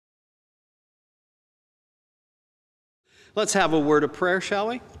Let's have a word of prayer, shall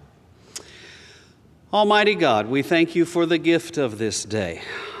we? Almighty God, we thank you for the gift of this day.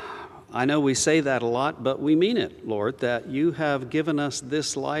 I know we say that a lot, but we mean it, Lord, that you have given us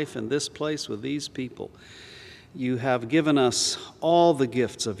this life and this place with these people. You have given us all the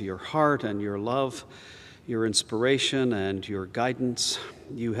gifts of your heart and your love, your inspiration and your guidance.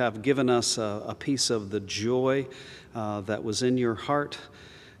 You have given us a piece of the joy that was in your heart.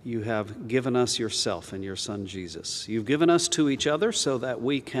 You have given us yourself and your Son, Jesus. You've given us to each other so that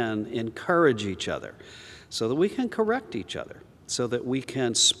we can encourage each other, so that we can correct each other, so that we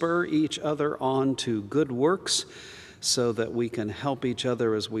can spur each other on to good works, so that we can help each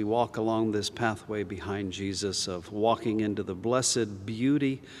other as we walk along this pathway behind Jesus of walking into the blessed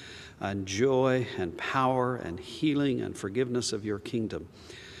beauty and joy and power and healing and forgiveness of your kingdom.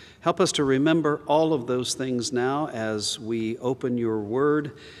 Help us to remember all of those things now as we open your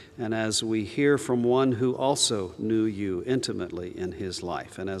word and as we hear from one who also knew you intimately in his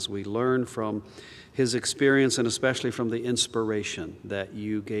life, and as we learn from his experience and especially from the inspiration that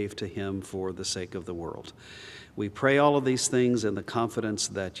you gave to him for the sake of the world. We pray all of these things in the confidence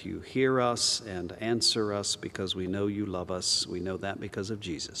that you hear us and answer us because we know you love us. We know that because of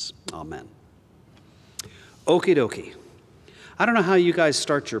Jesus. Amen. Okie dokie. I don't know how you guys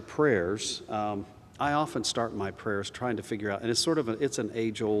start your prayers. I often start my prayers trying to figure out, and it's an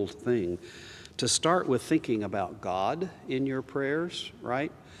age-old thing, to start with thinking about God in your prayers,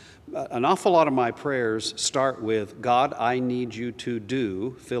 right? An awful lot of my prayers start with, God, I need you to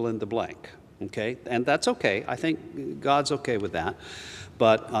do, fill in the blank, okay? And that's okay. I think God's okay with that.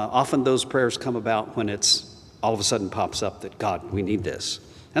 But often those prayers come about when it's all of a sudden pops up that, God, we need this.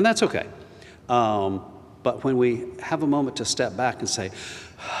 And that's okay. But when we have a moment to step back and say,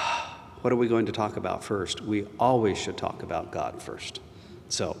 what are we going to talk about first? We always should talk about God first.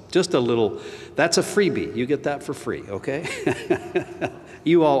 So just a little, that's a freebie. You get that for free, okay?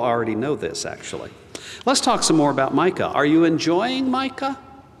 You all already know this, actually. Let's talk some more about Micah. Are you enjoying Micah?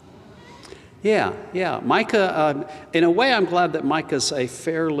 Yeah. Micah, in a way, I'm glad that Micah's a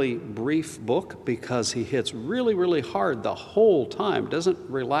fairly brief book because he hits really, really hard the whole time, doesn't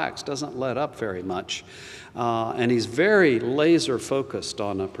relax, doesn't let up very much. And he's very laser focused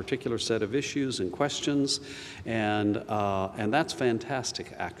on a particular set of issues and questions, and that's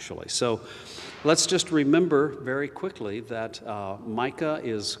fantastic, actually. So let's just remember very quickly that Micah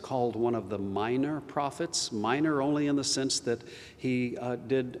is called one of the minor prophets, minor only in the sense that we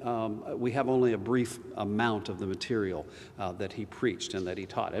have only a brief amount of the material that he preached and that he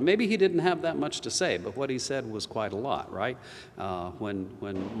taught. And maybe he didn't have that much to say, but what he said was quite a lot, right?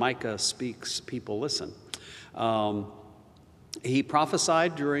 When Micah speaks, people listen. He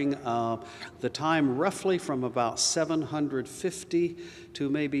prophesied during the time roughly from about 750 to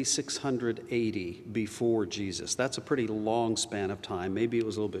maybe 680 before Jesus. That's a pretty long span of time. Maybe it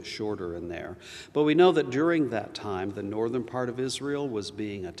was a little bit shorter in there. But we know that during that time, the northern part of Israel was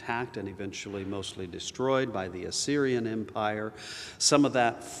being attacked and eventually mostly destroyed by the Assyrian Empire. Some of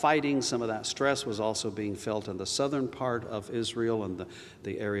that fighting, some of that stress was also being felt in the southern part of Israel and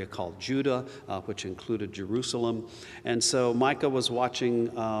the area called Judah, which included Jerusalem. And so Micah was watching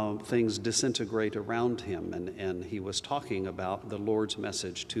things disintegrate around him, and he was talking about the Lord's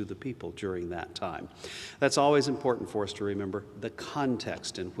message to the people during that time. That's always important for us to remember the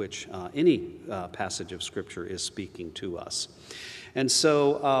context in which any passage of Scripture is speaking to us. And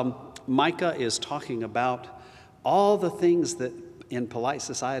so Micah is talking about all the things that in polite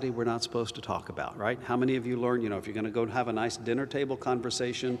society we're not supposed to talk about, right? How many of you learn, if you're going to go have a nice dinner table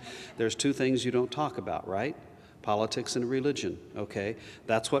conversation, there's two things you don't talk about, right? Politics and religion, okay?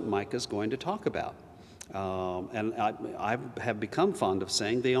 That's what Micah's going to talk about. And I have become fond of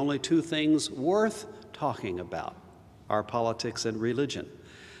saying the only two things worth talking about are politics and religion.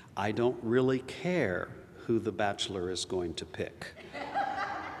 I don't really care who the bachelor is going to pick.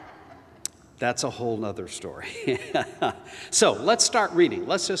 That's a whole nother story. So let's start reading.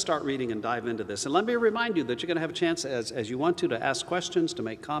 Let's just start reading and dive into this. And let me remind you that you're going to have a chance as you want to ask questions, to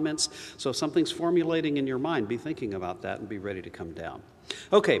make comments. So if something's formulating in your mind, be thinking about that and be ready to come down.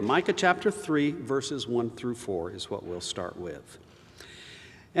 Okay, Micah chapter 3, verses 1 through 4 is what we'll start with.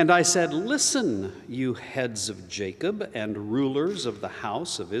 And I said, listen, you heads of Jacob and rulers of the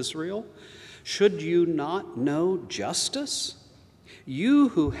house of Israel. Should you not know justice? You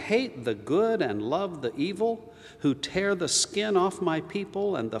who hate the good and love the evil, who tear the skin off my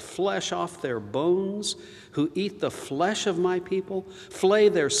people and the flesh off their bones, who eat the flesh of my people, flay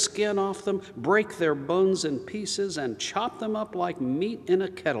their skin off them, break their bones in pieces, and chop them up like meat in a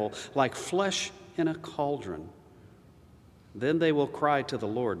kettle, like flesh in a cauldron. Then they will cry to the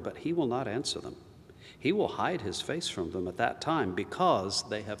Lord, but he will not answer them. He will hide his face from them at that time because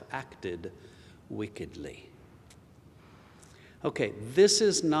they have acted wickedly. Okay, this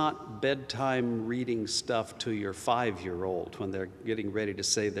is not bedtime reading stuff to your 5-year-old when they're getting ready to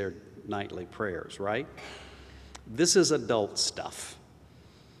say their nightly prayers, right? This is adult stuff.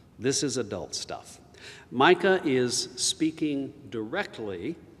 This is adult stuff. Micah is speaking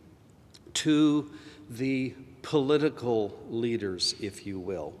directly to the political leaders, if you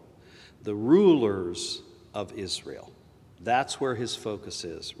will, the rulers of Israel. That's where his focus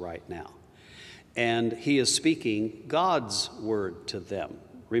is right now. And he is speaking God's word to them.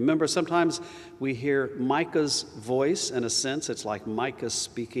 Remember, sometimes we hear Micah's voice, in a sense, it's like Micah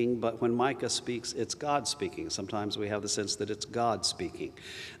speaking, but when Micah speaks, it's God speaking. Sometimes we have the sense that it's God speaking.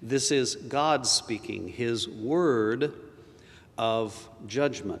 This is God speaking, his word of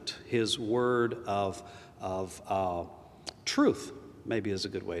judgment, his word of truth, maybe is a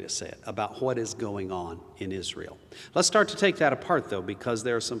good way to say it, about what is going on in Israel. Let's start to take that apart, though, because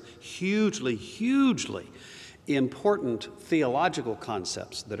there are some hugely, hugely important theological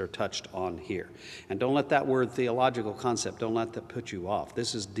concepts that are touched on here. And don't let that word theological concept, don't let that put you off.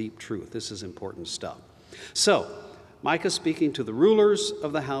 This is deep truth. This is important stuff. So, Micah speaking to the rulers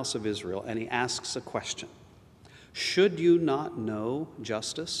of the house of Israel, and he asks a question. Should you not know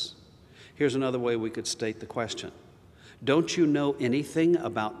justice? Here's another way we could state the question. Don't you know anything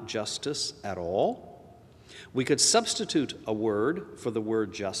about justice at all? We could substitute a word for the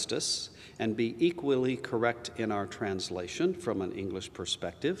word justice and be equally correct in our translation from an English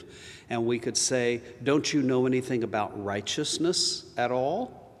perspective. And we could say, don't you know anything about righteousness at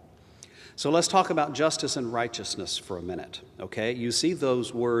all? So let's talk about justice and righteousness for a minute, okay? You see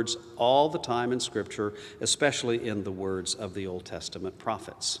those words all the time in Scripture, especially in the words of the Old Testament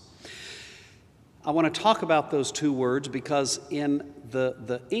prophets. I want to talk about those two words because in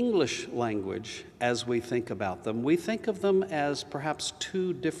the English language, as we think about them, we think of them as perhaps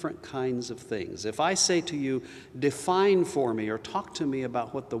two different kinds of things. If I say to you, define for me or talk to me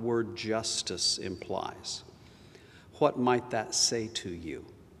about what the word justice implies, what might that say to you?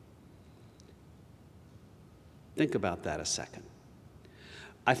 Think about that a second.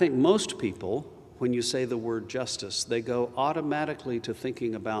 I think most people, when you say the word justice, they go automatically to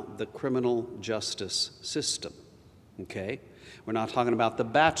thinking about the criminal justice system, okay? We're not talking about The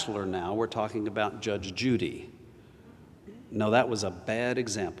Bachelor now, we're talking about Judge Judy. No, that was a bad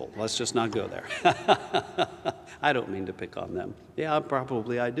example. Let's just not go there. I don't mean to pick on them. Yeah,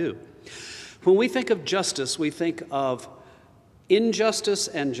 probably I do. When we think of justice, we think of injustice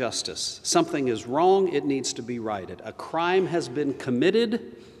and justice. Something is wrong, it needs to be righted. A crime has been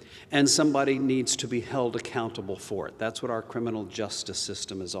committed, and somebody needs to be held accountable for it. That's what our criminal justice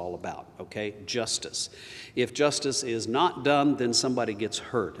system is all about, okay? Justice. If justice is not done, then somebody gets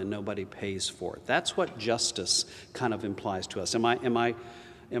hurt and nobody pays for it. That's what justice kind of implies to us. Am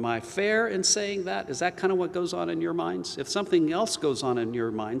I fair in saying that? Is that kind of what goes on in your minds? If something else goes on in your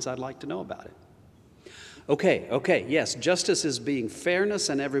minds, I'd like to know about it. Okay, yes, justice is being fairness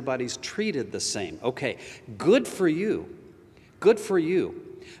and everybody's treated the same. Okay, good for you,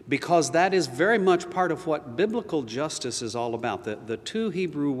 because that is very much part of what biblical justice is all about. The two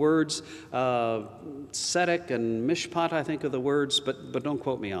Hebrew words, tzedek and mishpat, I think are the words, but don't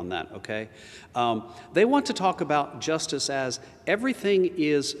quote me on that, okay? They want to talk about justice as everything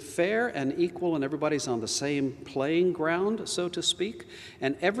is fair and equal and everybody's on the same playing ground, so to speak,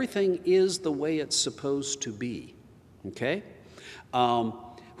 and everything is the way it's supposed to be, okay?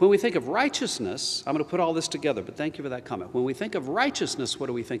 When we think of righteousness, I'm going to put all this together, but thank you for that comment. When we think of righteousness, what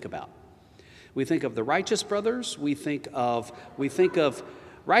do we think about? We think of the righteous brothers. We think of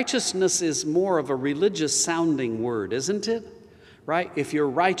righteousness is more of a religious sounding word, isn't it? Right? If you're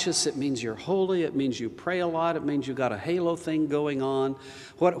righteous, it means you're holy. It means you pray a lot. It means you got a halo thing going on.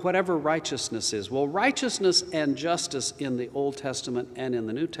 Whatever righteousness is. Well, righteousness and justice in the Old Testament and in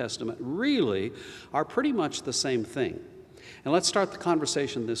the New Testament really are pretty much the same thing. And let's start the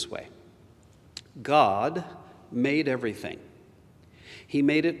conversation this way. God made everything. He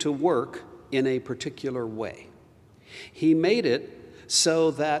made it to work in a particular way. He made it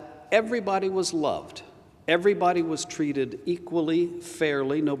so that everybody was loved. Everybody was treated equally,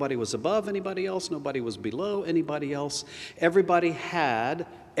 fairly. Nobody was above anybody else. Nobody was below anybody else. Everybody had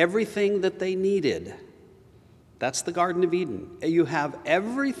everything that they needed. That's the Garden of Eden. You have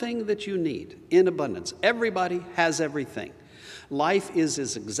everything that you need in abundance. Everybody has everything. Life is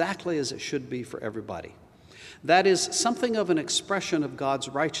exactly as it should be for everybody. That is something of an expression of God's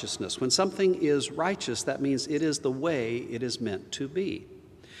righteousness. When something is righteous, that means it is the way it is meant to be.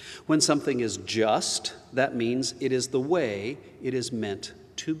 When something is just, that means it is the way it is meant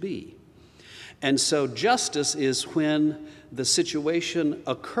to be. And so justice is when the situation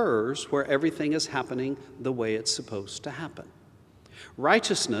occurs where everything is happening the way it's supposed to happen.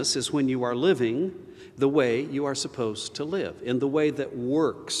 Righteousness is when you are living the way you are supposed to live, in the way that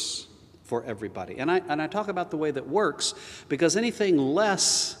works for everybody. And I talk about the way that works because anything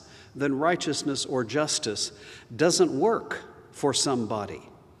less than righteousness or justice doesn't work for somebody.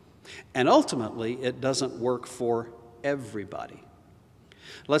 And ultimately, it doesn't work for everybody.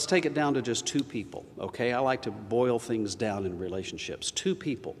 Let's take it down to just two people, okay? I like to boil things down in relationships. Two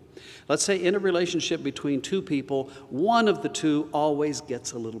people. Let's say in a relationship between two people, one of the two always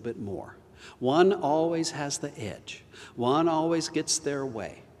gets a little bit more. One always has the edge. One always gets their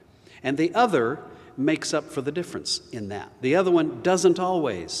way. And the other makes up for the difference in that. The other one doesn't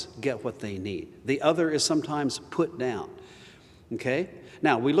always get what they need. The other is sometimes put down, okay?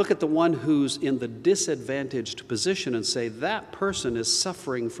 Now, we look at the one who's in the disadvantaged position and say that person is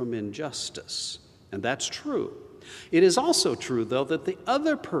suffering from injustice. And that's true. It is also true, though, that the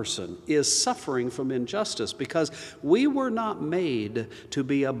other person is suffering from injustice because we were not made to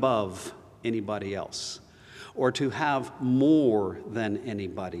be above anybody else or to have more than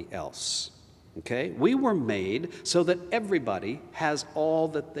anybody else. Okay? We were made so that everybody has all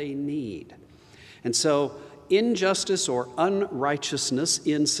that they need. And so injustice or unrighteousness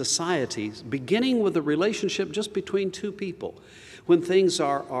in society, beginning with a relationship just between two people, when things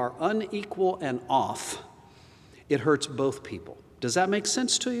are unequal and off, it hurts both people. Does that make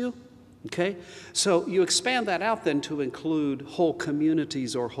sense to you? Okay? So you expand that out then to include whole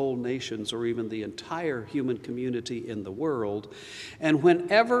communities or whole nations or even the entire human community in the world. And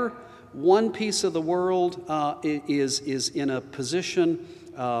whenever one piece of the world is in a position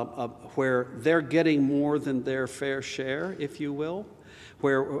where they're getting more than their fair share, if you will,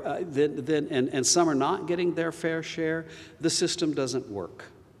 where and some are not getting their fair share, the system doesn't work.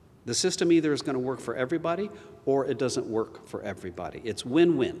 The system either is going to work for everybody or it doesn't work for everybody. It's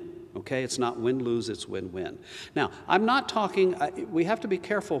win-win. Okay, it's not win-lose, it's win-win. Now, I'm not talking, we have to be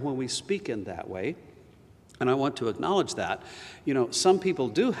careful when we speak in that way, and I want to acknowledge that. You know, some people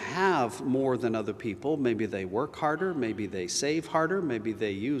do have more than other people. Maybe they work harder, maybe they save harder, maybe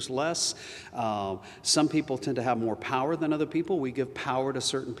they use less. Some people tend to have more power than other people. We give power to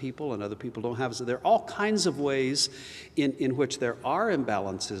certain people and other people don't have. So there are all kinds of ways in which there are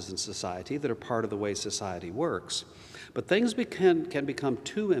imbalances in society that are part of the way society works. But things can become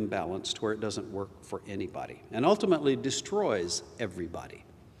too imbalanced where it doesn't work for anybody and ultimately destroys everybody.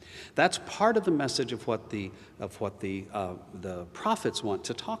 That's part of the message of what the prophets want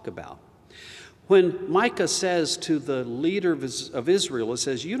to talk about. When Micah says to the leader of Israel, it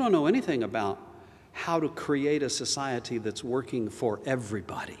says, you don't know anything about how to create a society that's working for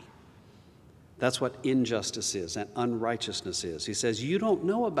everybody. That's what injustice is and unrighteousness is. He says, you don't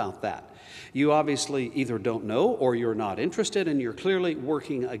know about that. You obviously either don't know or you're not interested, and you're clearly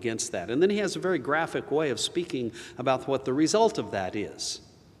working against that. And then he has a very graphic way of speaking about what the result of that is.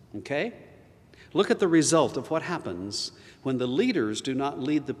 Okay? Look at the result of what happens when the leaders do not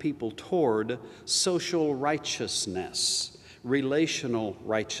lead the people toward social righteousness, relational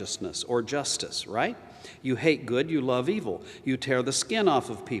righteousness, or justice, right? You hate good, you love evil. You tear the skin off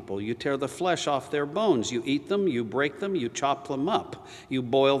of people. You tear the flesh off their bones. You eat them, you break them, you chop them up. You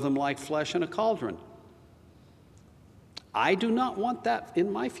boil them like flesh in a cauldron. I do not want that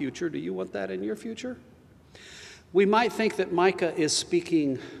in my future. Do you want that in your future? We might think that Micah is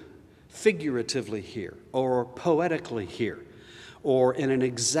speaking figuratively here, or poetically here, or in an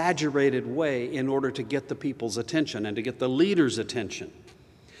exaggerated way in order to get the people's attention and to get the leaders' attention.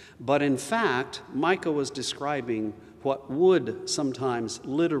 But in fact, Micah was describing what would sometimes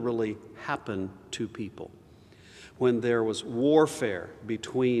literally happen to people when there was warfare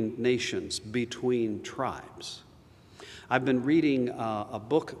between nations, between tribes. I've been reading a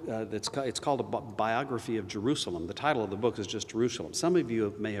book it's called A Biography of Jerusalem. The title of the book is just Jerusalem. Some of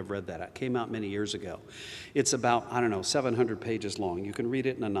you may have read that. It came out many years ago. It's about, 700 pages long. You can read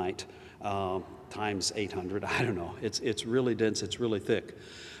it in a night, times 800, I don't know. It's really dense, it's really thick.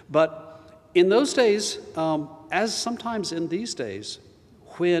 But in those days, as sometimes in these days,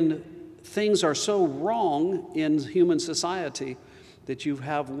 when things are so wrong in human society that you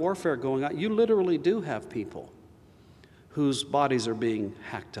have warfare going on, you literally do have people whose bodies are being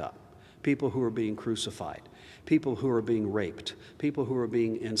hacked up, people who are being crucified, people who are being raped, people who are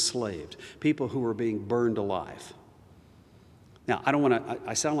being enslaved, people who are being burned alive. Now,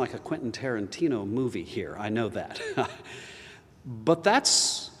 I sound like a Quentin Tarantino movie here, I know that. But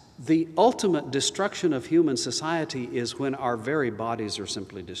that's the ultimate destruction of human society, is when our very bodies are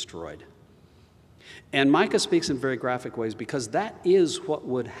simply destroyed. And Micah speaks in very graphic ways because that is what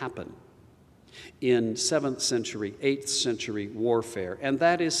would happen. in 7th century, 8th century warfare, and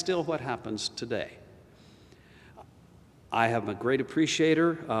that is still what happens today. I am a great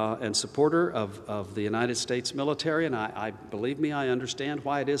appreciator and supporter of the United States military, and I believe me, I understand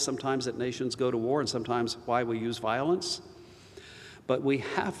why it is sometimes that nations go to war and sometimes why we use violence. But we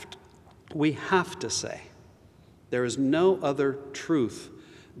have to say, there is no other truth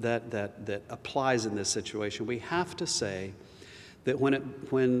that applies in this situation. We have to say that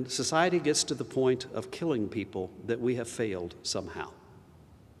when society gets to the point of killing people, that we have failed somehow.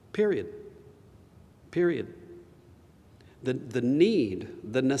 Period. Period. The need,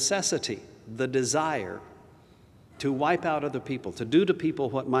 the necessity, the desire to wipe out other people, to do to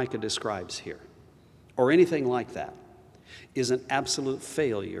people what Micah describes here, or anything like that, is an absolute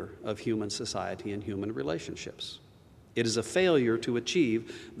failure of human society and human relationships. It is a failure to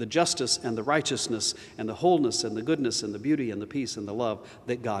achieve the justice and the righteousness and the wholeness and the goodness and the beauty and the peace and the love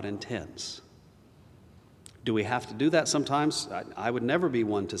that God intends. Do we have to do that sometimes? I would never be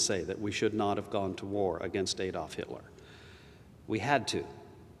one to say that we should not have gone to war against Adolf Hitler. We had to,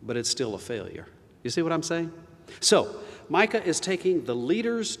 but it's still a failure. You see what I'm saying? So, Micah is taking the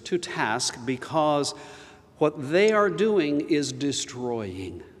leaders to task because what they are doing is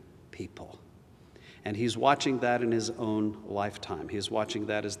destroying people. And he's watching that in his own lifetime. He's watching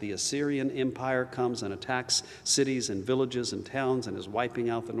that as the Assyrian Empire comes and attacks cities and villages and towns and is wiping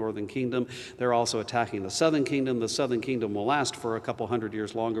out the northern kingdom. They're also attacking the southern kingdom. The southern kingdom will last for a couple hundred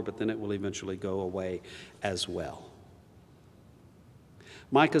years longer, but then it will eventually go away as well.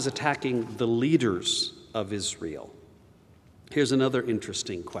 Micah's attacking the leaders of Israel. Here's another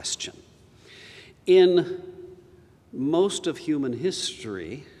interesting question. In most of human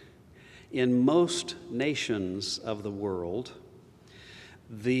history, in most nations of the world,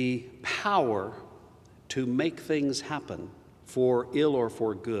 the power to make things happen for ill or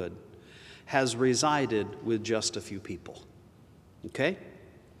for good has resided with just a few people. Okay?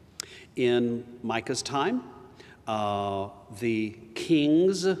 In Micah's time, the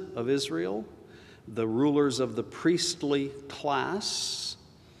kings of Israel, the rulers of the priestly class,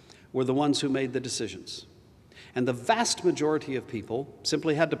 were the ones who made the decisions. And the vast majority of people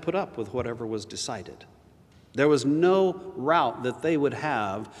simply had to put up with whatever was decided. There was no route that they would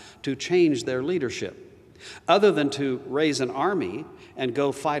have to change their leadership, other than to raise an army and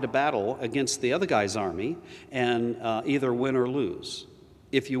go fight a battle against the other guy's army and either win or lose.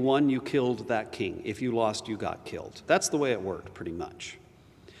 If you won, you killed that king. If you lost, you got killed. That's the way it worked, pretty much.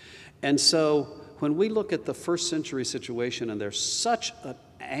 And so when we look at the first century situation, and there's such an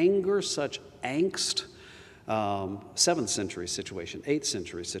anger, such angst, 7th century situation, 8th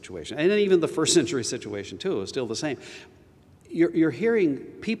century situation, and even the first century situation too is still the same. You're hearing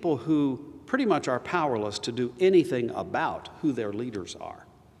people who pretty much are powerless to do anything about who their leaders are.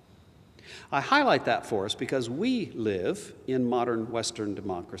 I highlight that for us because we live in modern Western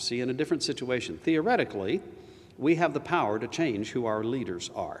democracy in a different situation. Theoretically, we have the power to change who our leaders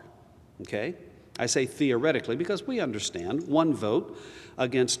are, okay? I say theoretically because we understand one vote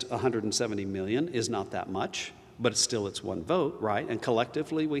against 170 million is not that much, but still it's one vote, right? And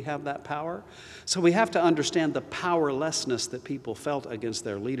collectively we have that power. So we have to understand the powerlessness that people felt against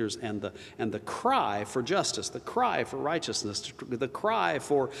their leaders and the cry for justice, the cry for righteousness, the cry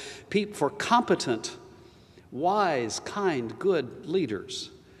for competent, wise, kind, good leaders.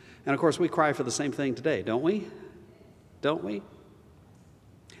 And of course we cry for the same thing today, don't we? Don't we?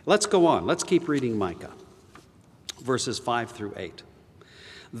 Let's go on. Let's keep reading Micah, verses 5 through 8.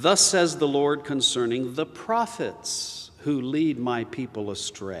 Thus says the Lord concerning the prophets who lead my people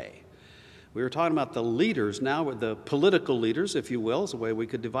astray. We were talking about the leaders. Now the political leaders, if you will, is the way we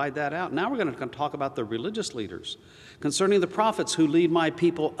could divide that out. Now we're going to talk about the religious leaders. Concerning the prophets who lead my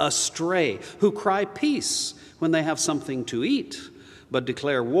people astray, who cry peace when they have something to eat, but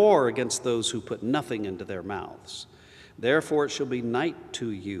declare war against those who put nothing into their mouths. Therefore it shall be night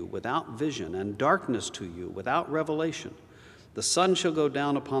to you without vision, and darkness to you without revelation. The sun shall go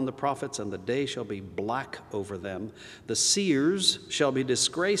down upon the prophets, and the day shall be black over them. The seers shall be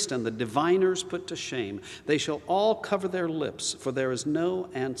disgraced, and the diviners put to shame. They shall all cover their lips, for there is no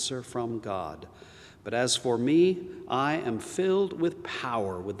answer from God. But as for me, I am filled with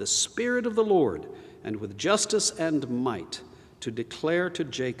power, with the Spirit of the Lord, and with justice and might, to declare to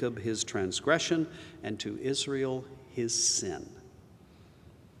Jacob his transgression, and to Israel his sin.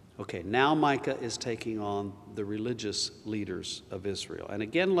 Okay, now Micah is taking on the religious leaders of Israel. And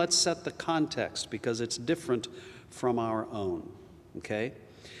again, let's set the context because it's different from our own, okay?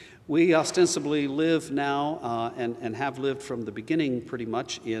 We ostensibly live now and have lived from the beginning pretty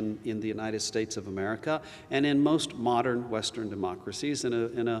much in the United States of America and in most modern Western democracies in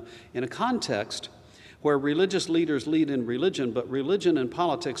a context where religious leaders lead in religion, but religion and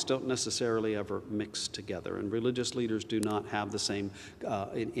politics don't necessarily ever mix together, and religious leaders do not have the same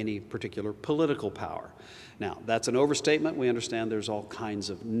any particular political power. Now, that's an overstatement. We understand there's all kinds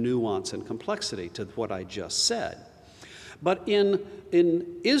of nuance and complexity to what I just said. But in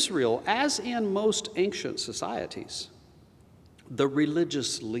Israel, as in most ancient societies, the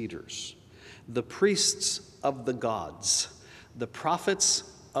religious leaders, the priests of the gods, the prophets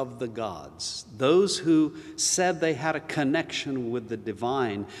of the gods, those who said they had a connection with the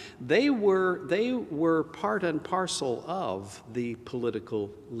divine, they were part and parcel of the political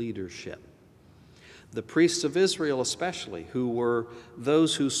leadership. The priests of Israel especially, who were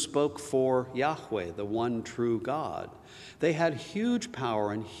those who spoke for Yahweh, the one true God, they had huge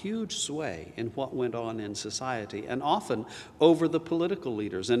power and huge sway in what went on in society, and often over the political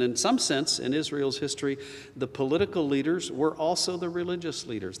leaders. And in some sense, in Israel's history, the political leaders were also the religious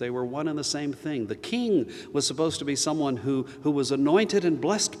leaders. They were one and the same thing. The king was supposed to be someone who was anointed and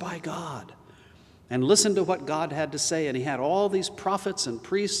blessed by God and listened to what God had to say. And he had all these prophets and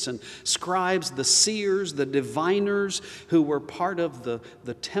priests and scribes, the seers, the diviners, who were part of the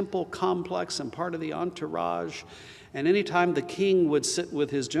temple complex and part of the entourage. And anytime the king would sit with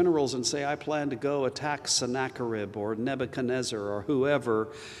his generals and say, I plan to go attack Sennacherib or Nebuchadnezzar or whoever,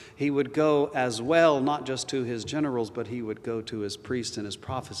 he would go as well, not just to his generals, but he would go to his priests and his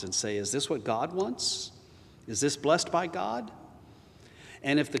prophets and say, is this what God wants? Is this blessed by God?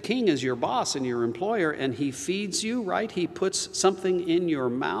 And if the king is your boss and your employer and he feeds you, right, he puts something in your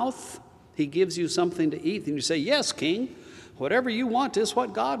mouth, he gives you something to eat, and you say, yes, king, whatever you want is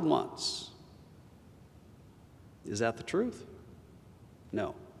what God wants. Is that the truth?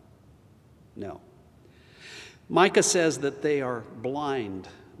 No. No. Micah says that they are blind.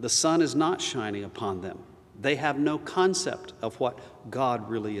 The sun is not shining upon them. They have no concept of what God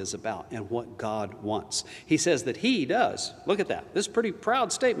really is about and what God wants. He says that he does. Look at that. This is a pretty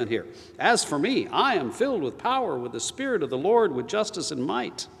proud statement here. As for me, I am filled with power, with the Spirit of the Lord, with justice and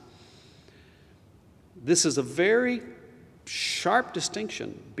might. This is a very sharp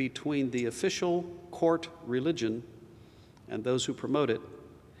distinction between the official court religion and those who promote it,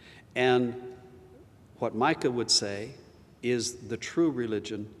 and what Micah would say is the true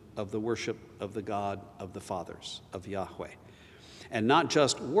religion of the worship of the God of the fathers, of Yahweh. And not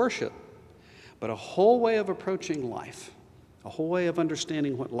just worship, but a whole way of approaching life, a whole way of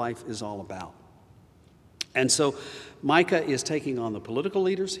understanding what life is all about. And so Micah is taking on the political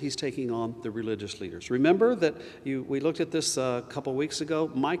leaders, he's taking on the religious leaders. Remember that we looked at this a couple weeks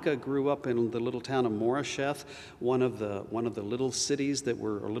ago. Micah grew up in the little town of Moresheth, one of the little cities that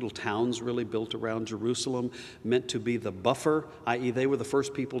were, or little towns really, built around Jerusalem, meant to be the buffer, i.e. they were the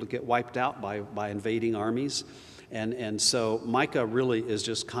first people to get wiped out by invading armies. And so Micah really is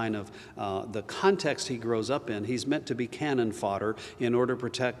just kind of the context he grows up in. He's meant to be cannon fodder in order to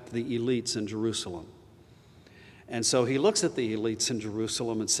protect the elites in Jerusalem. And so he looks at the elites in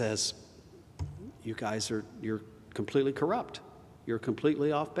Jerusalem and says, you guys you're completely corrupt. You're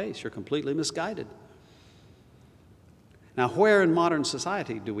completely off base. You're completely misguided. Now, where in modern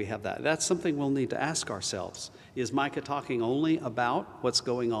society do we have that? That's something we'll need to ask ourselves. Is Micah talking only about what's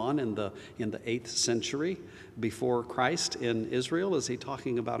going on in the 8th century before Christ in Israel? Is he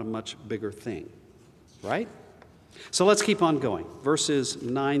talking about a much bigger thing? Right? So let's keep on going. Verses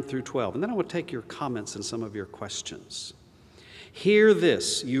 9 through 12. And then I will take your comments and some of your questions. Hear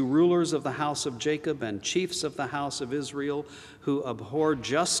this, you rulers of the house of Jacob and chiefs of the house of Israel, who abhor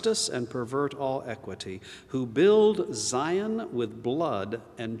justice and pervert all equity, who build Zion with blood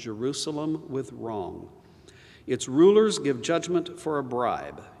and Jerusalem with wrong. Its rulers give judgment for a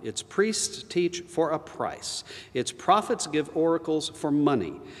bribe. Its priests teach for a price. Its prophets give oracles for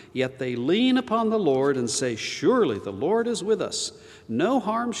money. Yet they lean upon the Lord and say, surely the Lord is with us. No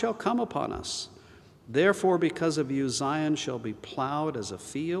harm shall come upon us. Therefore, because of you, Zion shall be plowed as a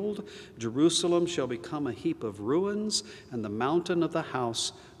field. Jerusalem shall become a heap of ruins, and the mountain of the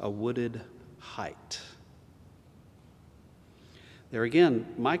house a wooded height. There again,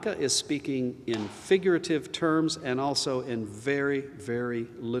 Micah is speaking in figurative terms and also in very, very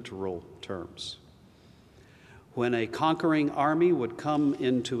literal terms. When a conquering army would come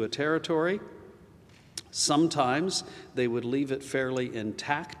into a territory, sometimes they would leave it fairly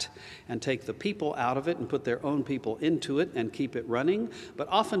intact and take the people out of it and put their own people into it and keep it running, but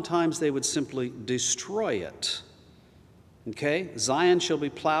oftentimes they would simply destroy it. Okay? Zion shall be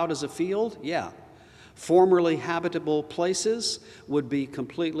plowed as a field? Yeah. Formerly habitable places would be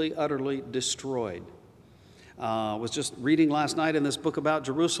completely, utterly destroyed. I was just reading last night in this book about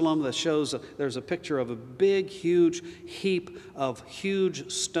Jerusalem that shows there's a picture of a big, huge heap of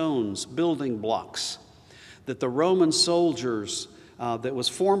huge stones, building blocks, that the Roman soldiers, that was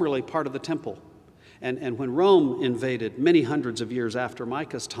formerly part of the temple. And when Rome invaded many hundreds of years after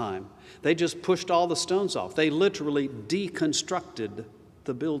Micah's time, they just pushed all the stones off. They literally deconstructed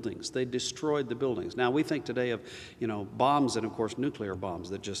the buildings. They destroyed the buildings. Now we think today of, bombs and of course nuclear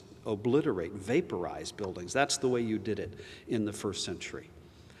bombs that just obliterate, vaporize buildings. That's the way you did it in the first century.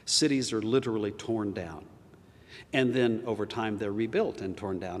 Cities are literally torn down. And then over time they're rebuilt and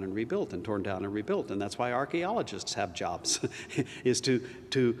torn down and rebuilt and torn down and rebuilt. And that's why archaeologists have jobs, is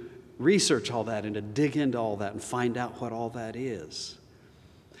to research all that and to dig into all that and find out what all that is.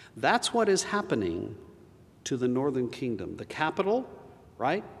 That's what is happening to the northern kingdom. The capital,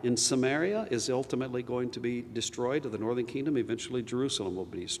 right, in Samaria is ultimately going to be destroyed to the northern kingdom. Eventually Jerusalem will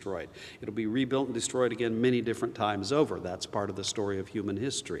be destroyed. It'll be rebuilt and destroyed again many different times over. That's part of the story of human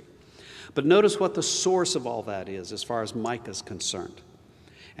history. But notice what the source of all that is as far as Micah's concerned.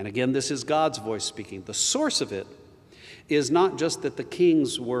 And again, this is God's voice speaking. The source of it is not just that the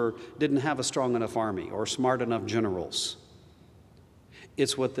kings didn't have a strong enough army or smart enough generals.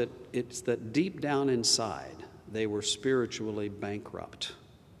 It's that deep down inside, they were spiritually bankrupt,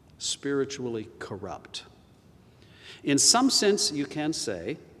 spiritually corrupt. In some sense, you can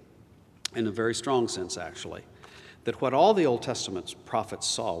say, in a very strong sense actually, that what all the Old Testament prophets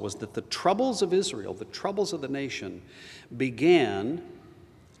saw was that the troubles of Israel, the troubles of the nation, began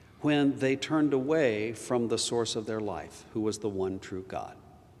when they turned away from the source of their life, who was the one true God.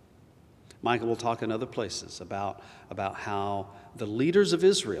 Micah will talk in other places about how the leaders of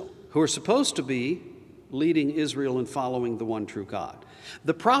Israel, who are supposed to be leading Israel and following the one true God,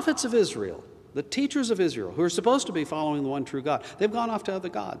 the prophets of Israel, the teachers of Israel, who are supposed to be following the one true God, they've gone off to other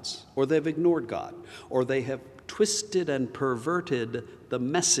gods, or they've ignored God, or they have twisted and perverted the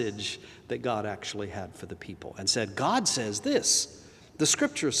message that God actually had for the people and said, God says this. The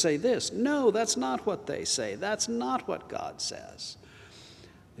scriptures say this. No, that's not what they say. That's not what God says.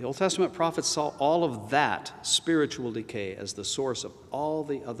 The Old Testament prophets saw all of that spiritual decay as the source of all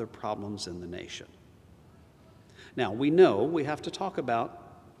the other problems in the nation. Now, we know we have to talk about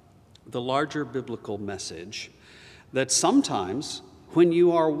the larger biblical message that sometimes when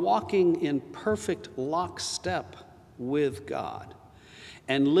you are walking in perfect lockstep with God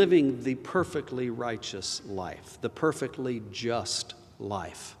and living the perfectly righteous life, the perfectly just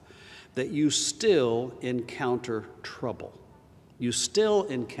life, that you still encounter trouble. You still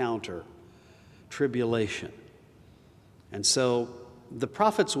encounter tribulation. And so the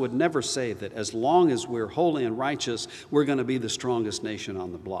prophets would never say that as long as we're holy and righteous, we're going to be the strongest nation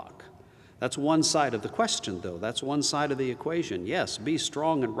on the block. That's one side of the question, though. That's one side of the equation. Yes, be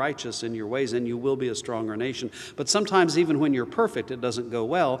strong and righteous in your ways, and you will be a stronger nation. But sometimes, even when you're perfect, it doesn't go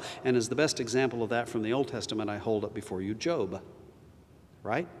well. And as the best example of that from the Old Testament, I hold up before you Job.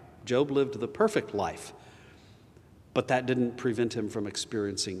 Right? Job lived the perfect life. But that didn't prevent him from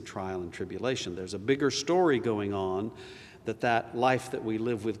experiencing trial and tribulation. There's a bigger story going on that life that we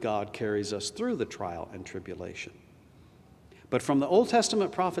live with God carries us through the trial and tribulation. But from the Old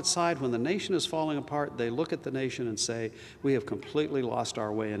Testament prophet's side, when the nation is falling apart, they look at the nation and say, we have completely lost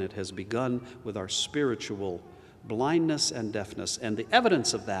our way, and it has begun with our spiritual blindness and deafness. And the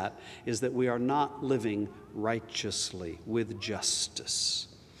evidence of that is that we are not living righteously with justice.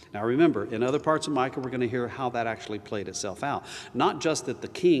 Now remember, in other parts of Micah, we're going to hear how that actually played itself out. Not just that the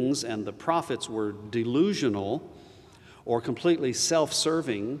kings and the prophets were delusional or completely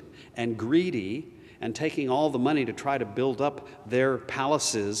self-serving and greedy and taking all the money to try to build up their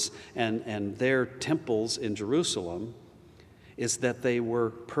palaces and their temples in Jerusalem, is that they were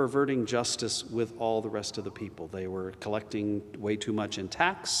perverting justice with all the rest of the people. They were collecting way too much in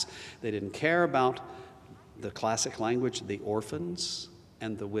tax. They didn't care about the classic language, the orphans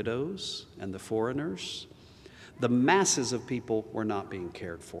and the widows and the foreigners. The masses of people were not being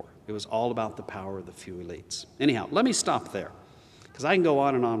cared for. It was all about the power of the few elites. Anyhow, let me stop there, because I can go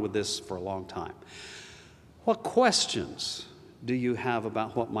on and on with this for a long time. What questions do you have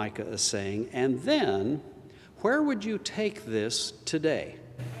about what Micah is saying? And then, where would you take this today?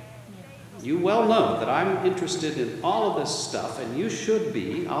 You well know that I'm interested in all of this stuff, and you should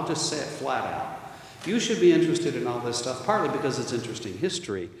be. I'll just say it flat out. You should be interested in all this stuff, partly because it's interesting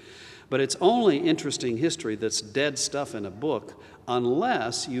history, but it's only interesting history that's dead stuff in a book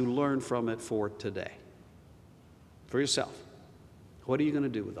unless you learn from it for today, for yourself. What are you going to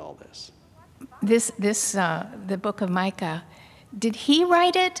do with all this? The book of Micah, did he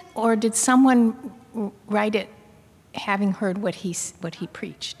write it, or did someone write it having heard what he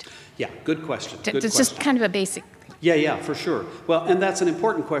preached? Yeah, good question. It's just kind of a basic thing. Yeah, for sure. Well, and that's an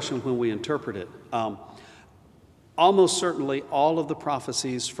important question when we interpret it. Almost certainly all of the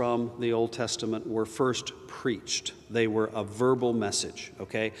prophecies from the Old Testament were first preached. They were a verbal message,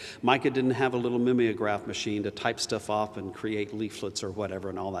 okay? Micah didn't have a little mimeograph machine to type stuff off and create leaflets or whatever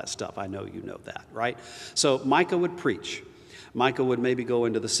and all that stuff. I know you know that, right? So Micah would preach. Micah would maybe go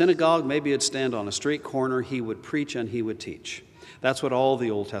into the synagogue, maybe he'd stand on a street corner, he would preach and he would teach. That's what all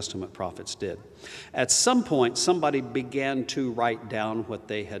the Old Testament prophets did. At some point, somebody began to write down what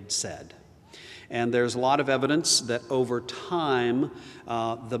they had said. And there's a lot of evidence that over time,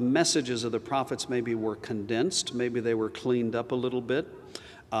 the messages of the prophets maybe were condensed, maybe they were cleaned up a little bit.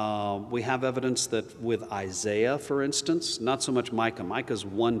 We have evidence that with Isaiah, for instance, not so much Micah. Micah's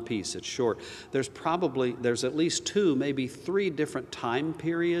one piece, it's short. There's at least 2, maybe 3 different time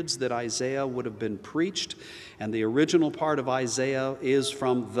periods that Isaiah would have been preached. And the original part of Isaiah is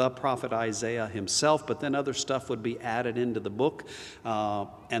from the prophet Isaiah himself, but then other stuff would be added into the book.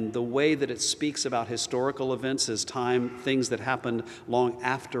 And the way that it speaks about historical events is things that happened long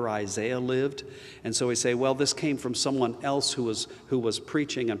after Isaiah lived. And so we say, well, this came from someone else who was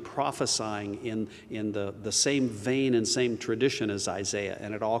preaching and prophesying in the same vein and same tradition as Isaiah.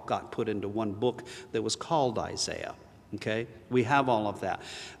 And it all got put into one book that was called Isaiah. Okay, we have all of that.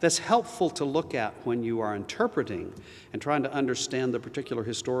 That's helpful to look at when you are interpreting and trying to understand the particular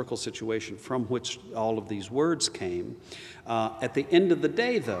historical situation from which all of these words came. At the end of the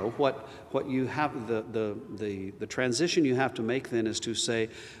day, though, what you have the transition you have to make then is to say,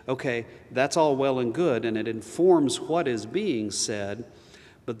 okay, that's all well and good, and it informs what is being said.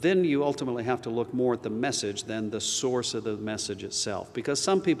 But then you ultimately have to look more at the message than the source of the message itself. Because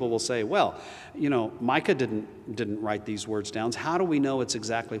some people will say, well, Micah didn't write these words down. How do we know it's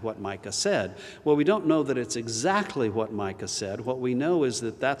exactly what Micah said? Well, we don't know that it's exactly what Micah said. What we know is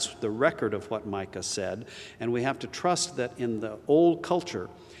that that's the record of what Micah said. And we have to trust that in the old culture,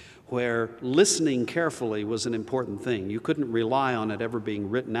 where listening carefully was an important thing. You couldn't rely on it ever being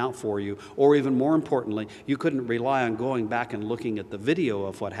written out for you, or even more importantly, you couldn't rely on going back and looking at the video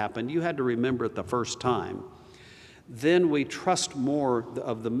of what happened. You had to remember it the first time. Then we trust more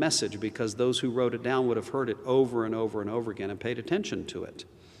of the message because those who wrote it down would have heard it over and over and over again and paid attention to it.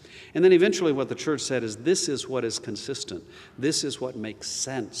 And then eventually what the church said is, this is what is consistent. This is what makes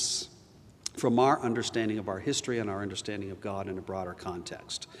sense from our understanding of our history and our understanding of God in a broader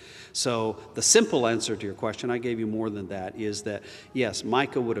context. So the simple answer to your question, I gave you more than that, is that yes,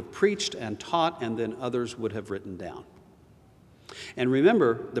 Micah would have preached and taught, and then others would have written down. And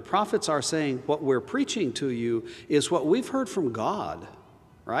remember, the prophets are saying what we're preaching to you is what we've heard from God,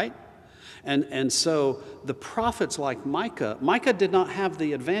 right? And so the prophets like Micah did not have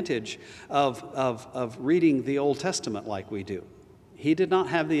the advantage of reading the Old Testament like we do. He did not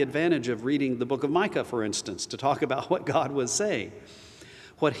have the advantage of reading the book of Micah, for instance, to talk about what God was saying.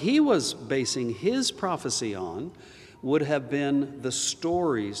 What he was basing his prophecy on would have been the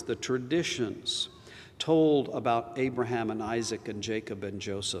stories, the traditions told about Abraham and Isaac and Jacob and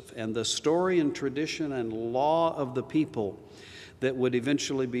Joseph, and the story and tradition and law of the people that would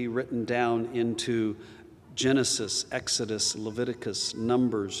eventually be written down into Genesis, Exodus, Leviticus,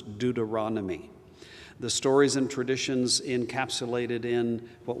 Numbers, Deuteronomy. The stories and traditions encapsulated in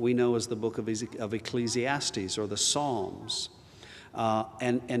what we know as the book of Ecclesiastes or the Psalms.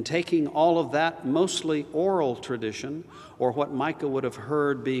 And taking all of that mostly oral tradition, or what Micah would have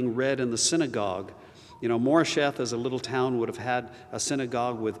heard being read in the synagogue. Moresheth as a little town would have had a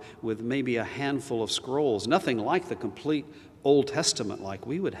synagogue with maybe a handful of scrolls, nothing like the complete Old Testament like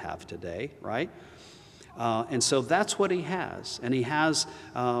we would have today, right? And so that's what he has. And he has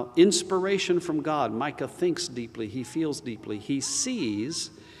inspiration from God. Micah thinks deeply. He feels deeply. He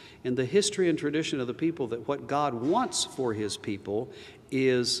sees in the history and tradition of the people that what God wants for his people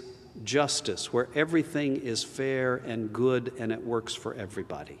is justice, where everything is fair and good and it works for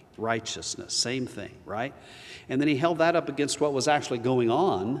everybody. Righteousness, same thing, right? And then he held that up against what was actually going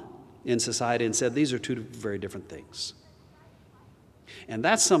on in society and said, these are two very different things. And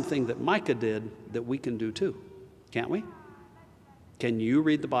that's something that Micah did that we can do too, can't we? Can you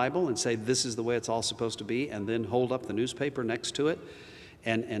read the Bible and say this is the way it's all supposed to be, and then hold up the newspaper next to it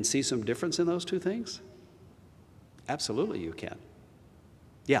and see some difference in those two things? Absolutely you can.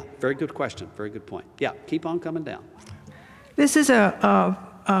 Yeah, very good question, very good point. Yeah, keep on coming down. This is something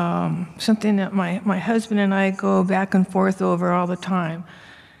that my husband and I go back and forth over all the time.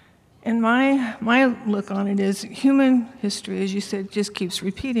 And my look on it is human history, as you said, just keeps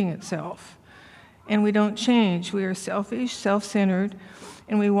repeating itself. And we don't change. We are selfish, self-centered,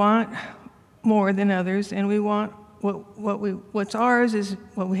 and we want more than others, and we want what's ours is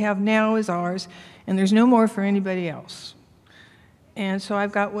what we have now is ours, and there's no more for anybody else. And so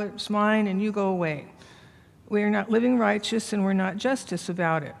I've got what's mine, and you go away. We are not living righteous, and we're not justice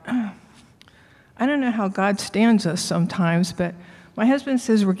about it. I don't know how God stands us sometimes, but my husband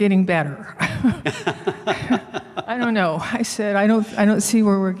says we're getting better. I don't know. I said I don't see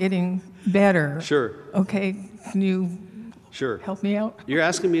where we're getting better. Sure. Okay, can you Sure. help me out? You're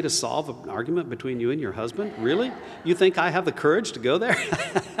asking me to solve an argument between you and your husband? Really? You think I have the courage to go there?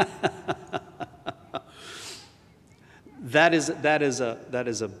 That is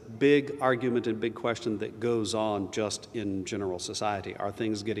a big argument and big question that goes on just in general society. Are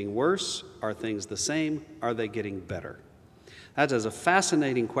things getting worse? Are things the same? Are they getting better? That is a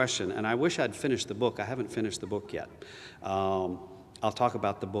fascinating question, and I wish I'd finished the book. I haven't finished the book yet. I'll talk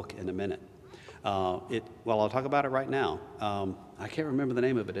about the book in a minute. I'll talk about it right now. I can't remember the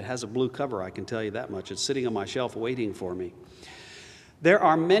name of it. It has a blue cover, I can tell you that much. It's sitting on my shelf waiting for me. There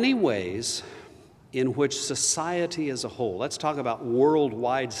are many ways in which society as a whole, let's talk about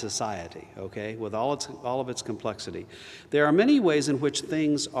worldwide society, okay, with all of its complexity. There are many ways in which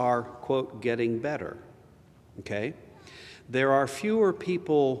things are, quote, getting better, okay? There are fewer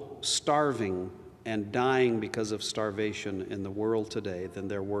people starving and dying because of starvation in the world today than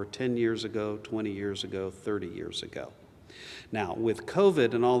there were 10 years ago, 20 years ago, 30 years ago. Now, with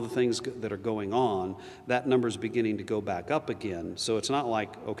COVID and all the things that are going on, that number's beginning to go back up again. So it's not like,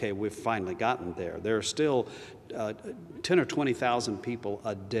 okay, we've finally gotten there. There are still 10 or 20,000 people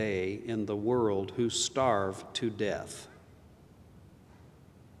a day in the world who starve to death.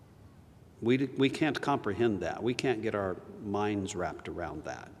 We can't comprehend that. We can't get our minds wrapped around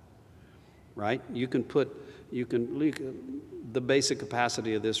that, right? The basic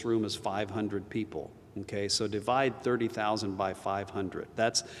capacity of this room is 500 people. Okay, so divide 30,000 by 500.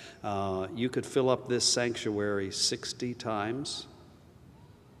 That's, you could fill up this sanctuary 60 times,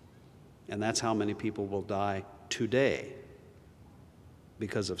 and that's how many people will die today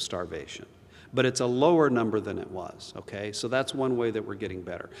because of starvation. But it's a lower number than it was, okay? So that's one way that we're getting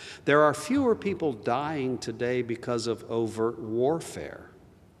better. There are fewer people dying today because of overt warfare.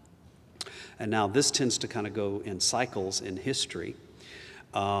 And now this tends to kind of go in cycles in history.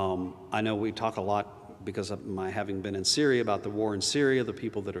 I know we talk a lot because of my having been in Syria, about the war in Syria, the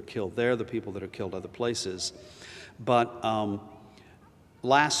people that are killed there, the people that are killed other places. But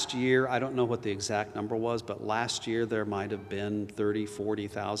last year, I don't know what the exact number was, but last year there might have been 30,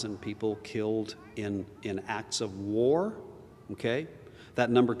 40,000 people killed in acts of war, okay?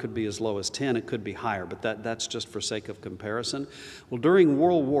 That number could be as low as 10, it could be higher, but that's just for sake of comparison. Well, during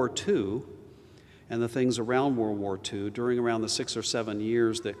World War II, and the things around World War II, during around the 6 or 7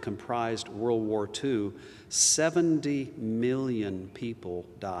 years that comprised World War II, 70 million people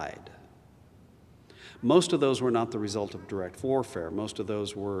died. Most of those were not the result of direct warfare. Most of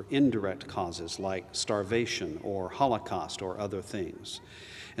those were indirect causes like starvation or Holocaust or other things.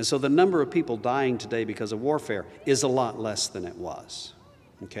 And so the number of people dying today because of warfare is a lot less than it was,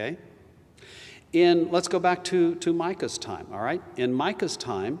 okay? Let's go back to Micah's time, all right? In Micah's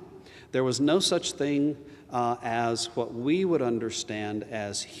time, there was no such thing as what we would understand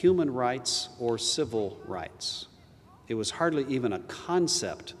as human rights or civil rights. It was hardly even a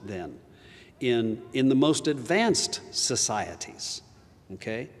concept then in the most advanced societies,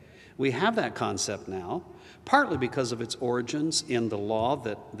 okay? We have that concept now, partly because of its origins in the law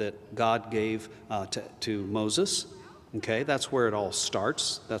that God gave to Moses, okay? That's where it all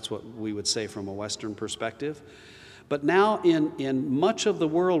starts. That's what we would say from a Western perspective. But now in much of the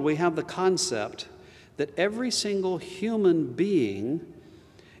world, we have the concept that every single human being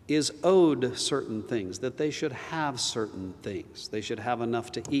is owed certain things, that they should have certain things. They should have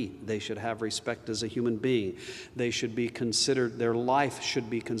enough to eat. They should have respect as a human being. They should be considered, their life should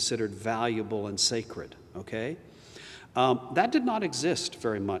be considered valuable and sacred, okay? That did not exist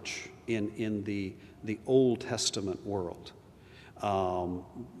very much in the Old Testament world.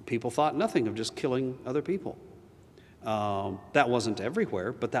 People thought nothing of just killing other people. That wasn't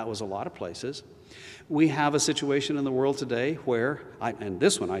everywhere, but that was a lot of places. We have a situation in the world today where, and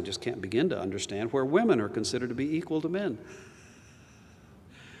this one I just can't begin to understand, where women are considered to be equal to men.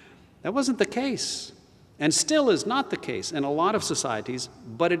 That wasn't the case, and still is not the case in a lot of societies,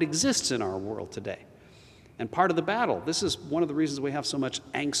 but it exists in our world today. And part of the battle, this is one of the reasons we have so much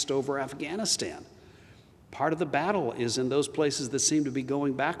angst over Afghanistan. Part of the battle is in those places that seem to be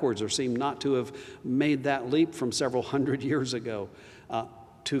going backwards or seem not to have made that leap from several hundred years ago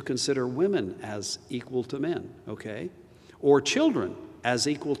to consider women as equal to men, okay? Or children as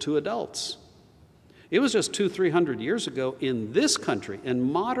equal to adults. It was just 200-300 years ago in this country,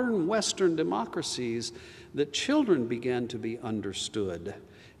 in modern Western democracies, that children began to be understood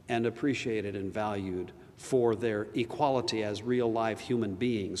and appreciated and valued for their equality as real-life human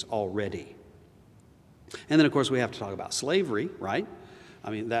beings already. And then, of course, we have to talk about slavery, right? I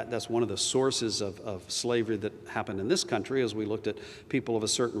mean, that's one of the sources of slavery that happened in this country, as we looked at people of a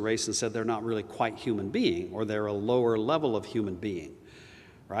certain race and said they're not really quite human being, or they're a lower level of human being,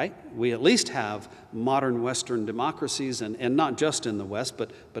 right? We at least have modern Western democracies, and not just in the West,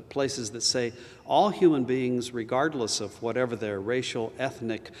 but places that say all human beings, regardless of whatever their racial,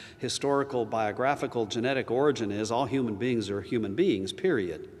 ethnic, historical, biographical, genetic origin is, all human beings are human beings,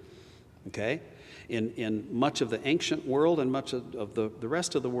 period. Okay? In much of the ancient world and much of the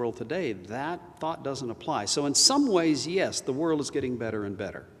rest of the world today, that thought doesn't apply. So in some ways, yes, the world is getting better and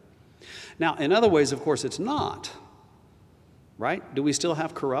better. Now, in other ways, of course, it's not. Right? Do we still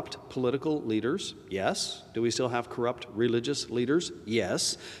have corrupt political leaders? Yes. Do we still have corrupt religious leaders?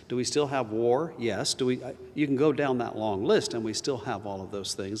 Yes. Do we still have war? Yes. You can go down that long list, and we still have all of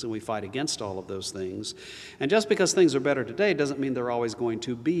those things, and we fight against all of those things. And just because things are better today doesn't mean they're always going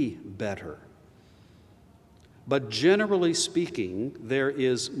to be better. But generally speaking, there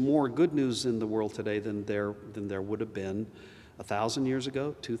is more good news in the world today than there would have been 1,000 years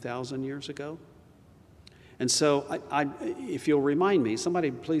ago, 2,000 years ago. And so, if you'll remind me, somebody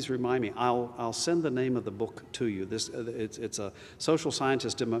please remind me, I'll send the name of the book to you. It's a social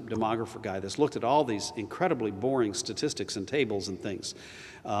scientist demographer guy that's looked at all these incredibly boring statistics and tables and things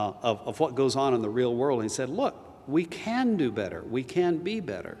of what goes on in the real world. And he said, look, we can do better. We can be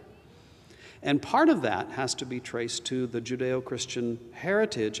better. And part of that has to be traced to the Judeo-Christian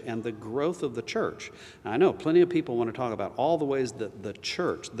heritage and the growth of the church. Now, I know plenty of people want to talk about all the ways that the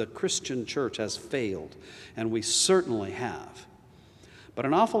church, the Christian church, has failed, and we certainly have. But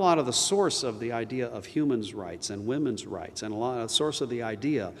an awful lot of the source of the idea of humans' rights and women's rights, and a lot of the source of the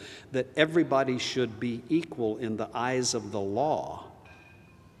idea that everybody should be equal in the eyes of the law,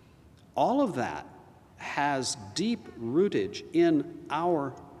 all of that has deep rootage in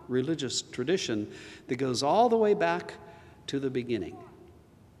our religious tradition that goes all the way back to the beginning.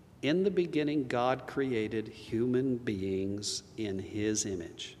 In the beginning, God created human beings in His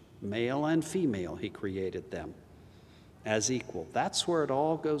image. Male and female, He created them as equal. That's where it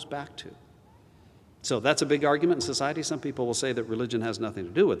all goes back to. So that's a big argument in society. Some people will say that religion has nothing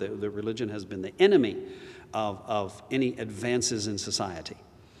to do with it, that religion has been the enemy of any advances in society.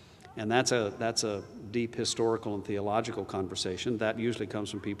 And that's a deep historical and theological conversation. That usually comes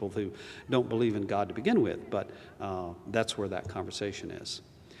from people who don't believe in God to begin with, but that's where that conversation is.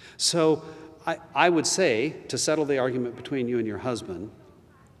 So I would say, to settle the argument between you and your husband,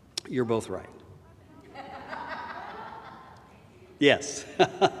 you're both right. Yes.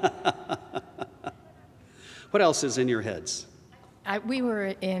 What else is in your heads? We were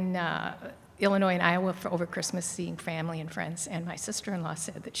in Illinois and Iowa for over Christmas, seeing family and friends, and my sister-in-law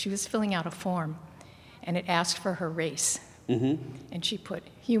said that she was filling out a form, and it asked for her race, and she put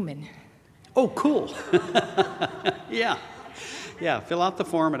human. Oh, cool. Yeah, fill out the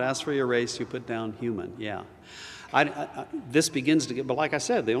form, it asks for your race, you put down human, yeah. This begins to get, but like I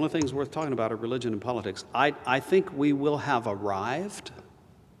said, the only things worth talking about are religion and politics. I think we will have arrived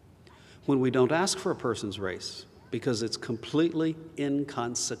when we don't ask for a person's race, because it's completely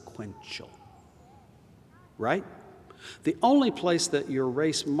inconsequential. Right? The only place that your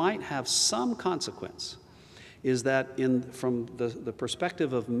race might have some consequence is that from the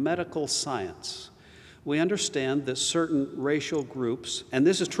perspective of medical science, we understand that certain racial groups, and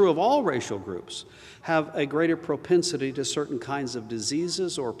this is true of all racial groups, have a greater propensity to certain kinds of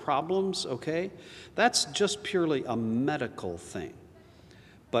diseases or problems, okay? That's just purely a medical thing.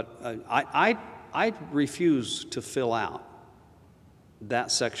 But I refuse to fill out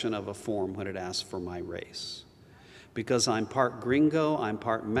that section of a form when it asks for my race, because I'm part gringo, I'm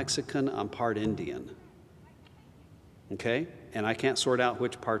part Mexican, I'm part Indian, okay? And I can't sort out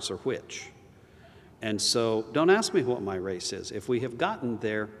which parts are which. And so don't ask me what my race is. If we have gotten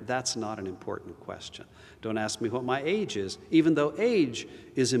there, that's not an important question. Don't ask me what my age is, even though age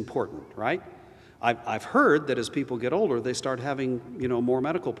is important, right? I've heard that as people get older, they start having, more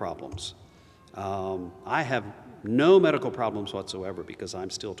medical problems. I have no medical problems whatsoever because I'm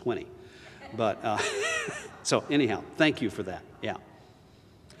still 20. But, so anyhow, thank you for that, yeah.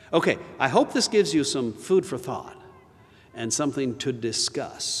 Okay, I hope this gives you some food for thought and something to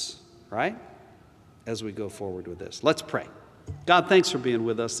discuss, right, as we go forward with this. Let's pray. God, thanks for being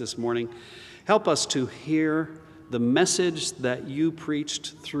with us this morning. Help us to hear the message that you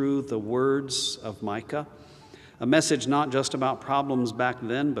preached through the words of Micah. A message not just about problems back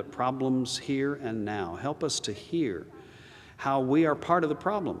then, but problems here and now. Help us to hear how we are part of the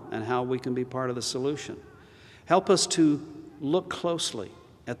problem and how we can be part of the solution. Help us to look closely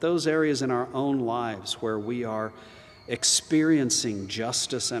at those areas in our own lives where we are experiencing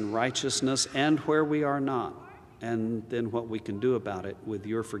justice and righteousness and where we are not, and then what we can do about it with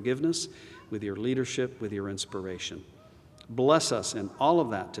your forgiveness, with your leadership, with your inspiration. Bless us in all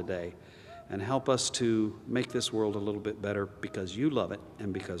of that today, and help us to make this world a little bit better because you love it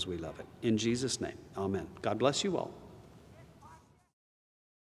and because we love it. In Jesus' name, amen. God bless you all.